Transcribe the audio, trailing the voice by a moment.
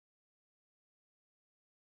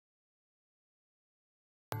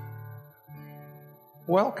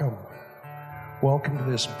Welcome. Welcome to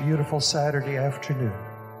this beautiful Saturday afternoon.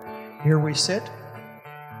 Here we sit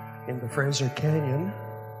in the Fraser Canyon,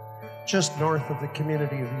 just north of the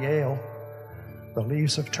community of Yale. The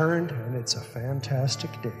leaves have turned, and it's a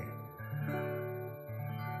fantastic day.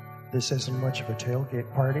 This isn't much of a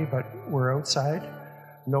tailgate party, but we're outside.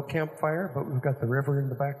 No campfire, but we've got the river in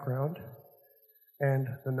the background. And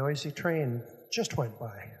the noisy train just went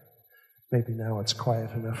by. Maybe now it's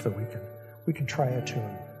quiet enough that we can try a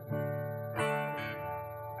tune.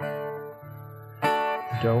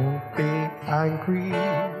 Don't be angry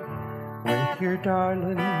with your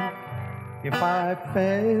darling if I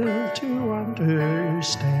fail to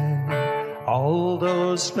understand all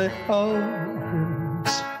those little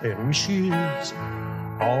hopes and wishes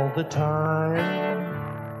all the time.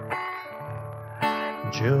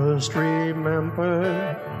 Just remember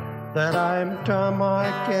that I'm dumb, I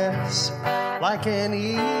guess, like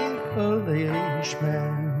any foolish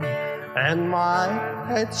man, and my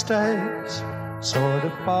head stays sort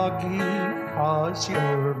of foggy 'cause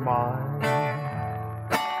you're mine.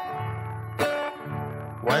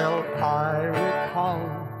 Well, I recall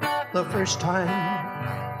the first time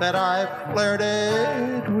that I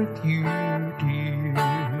flirted with you, dear,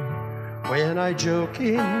 when I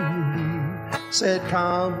jokingly said,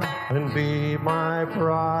 come and be my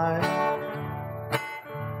bride.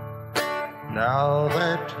 Now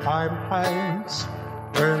that time has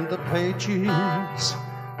turned the pages,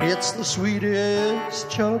 it's the sweetest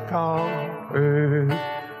joke on earth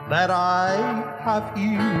that I have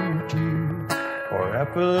you, dear,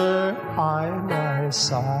 forever by my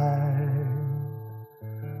side.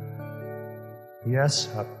 Yes,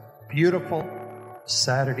 a beautiful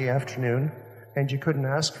Saturday afternoon, and you couldn't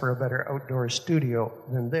ask for a better outdoor studio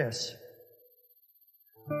than this.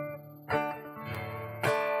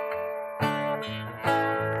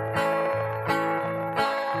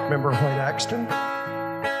 Remember White Axton?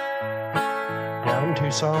 Down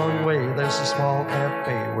Tucson Way, there's a small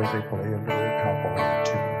cafe where they play a little cowboy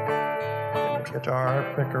tune. And the guitar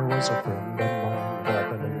picker was a friend of mine by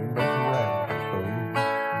the name of Randy.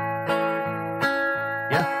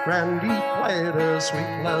 Yeah, Randy played a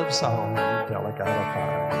sweet love song, Delicate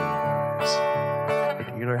Fires. The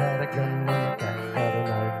dealer had a gun, and the cat had a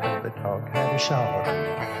knife, and the dog had a shower.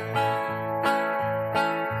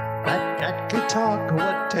 That cat could talk,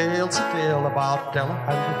 what tales to tell about Della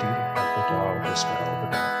and the dealer and the dog as well.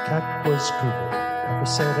 But that cat was cool, never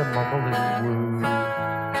said a mumbling word.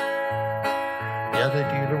 Yeah, the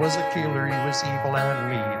dealer was a killer, he was evil and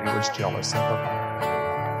mean, he was jealous of the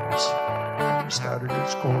buyers. He started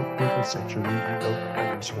his court with a century note,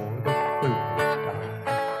 and he swore that food would die.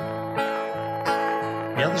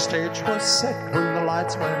 Yeah, the stage was set when the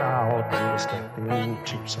lights went out, and we stepped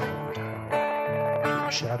into some town.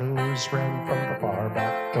 Shadows ran from the far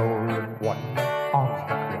back door and one on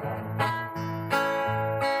the ground.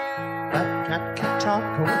 That cat could talk,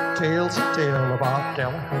 what tales to tell about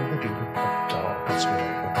Della and the dealer and the dog as well.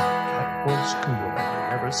 But that cat was cool and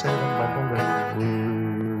never said a mumbling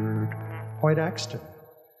word. White Axton.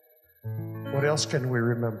 What else can we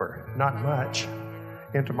remember? Not much.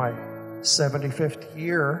 Into my 75th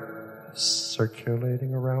year,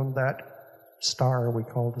 circulating around that star we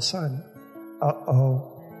call the sun. Uh-oh.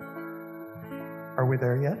 Are we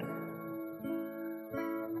there yet?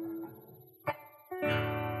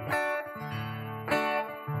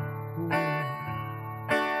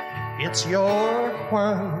 It's your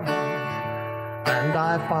world, and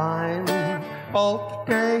I find both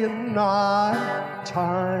day and night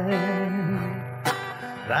time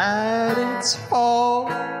that it's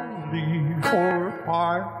only for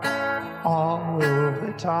part of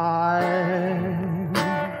the time.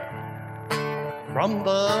 From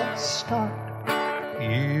the start,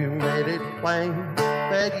 you made it plain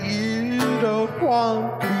that you don't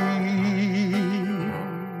want me.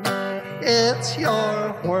 It's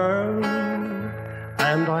your world,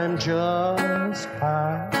 and I'm just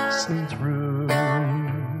passing through.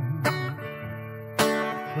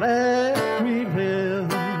 Let me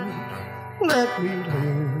live, let me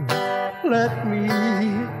live, let me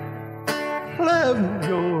live in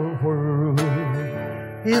your world.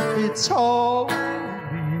 If it's only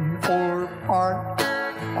for part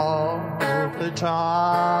of the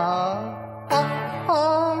time,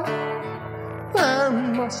 there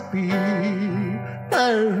must be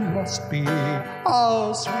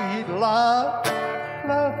a sweet love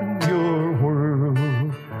in your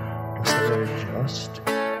world. 'Cause there just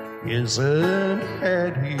isn't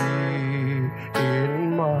any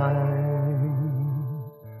in mine.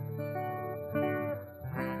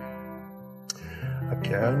 A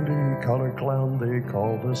candy-colored clown they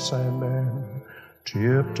call the Sandman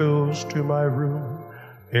tiptoes to my room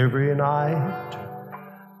every night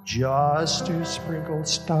just to sprinkle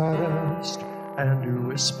stardust and to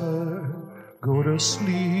whisper, go to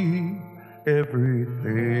sleep,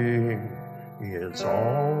 everything is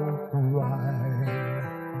all right.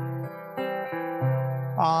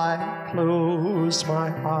 I close my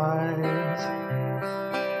eyes,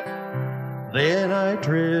 then I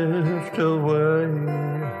drift away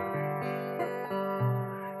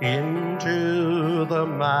into the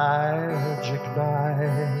magic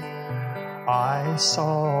night. I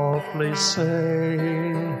softly say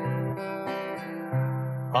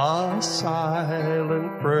a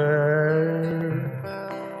silent prayer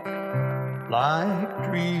like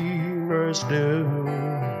dreamers do.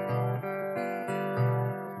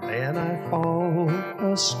 Then I fall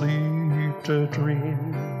asleep to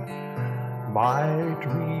dream my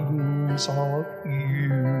dreams of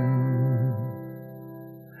you.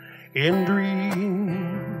 In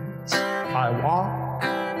dreams I walk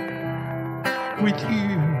with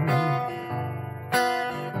you.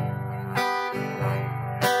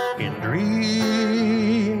 In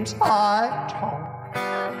dreams I talk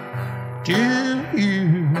to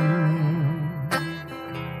you.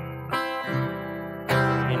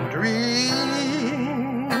 In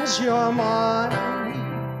dreams you're mine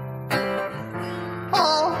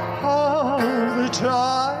all the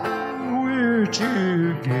time we're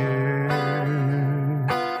together.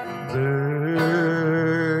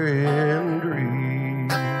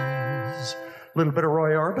 A little bit of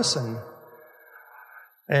Roy Orbison.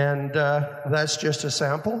 And that's just a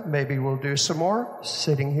sample. Maybe we'll do some more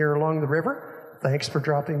sitting here along the river. Thanks for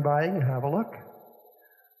dropping by and have a look.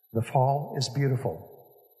 The fall is beautiful.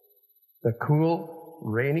 The cool,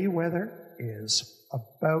 rainy weather is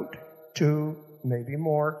about 2, maybe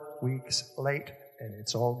more weeks late, and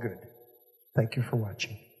it's all good. Thank you for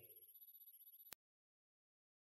watching.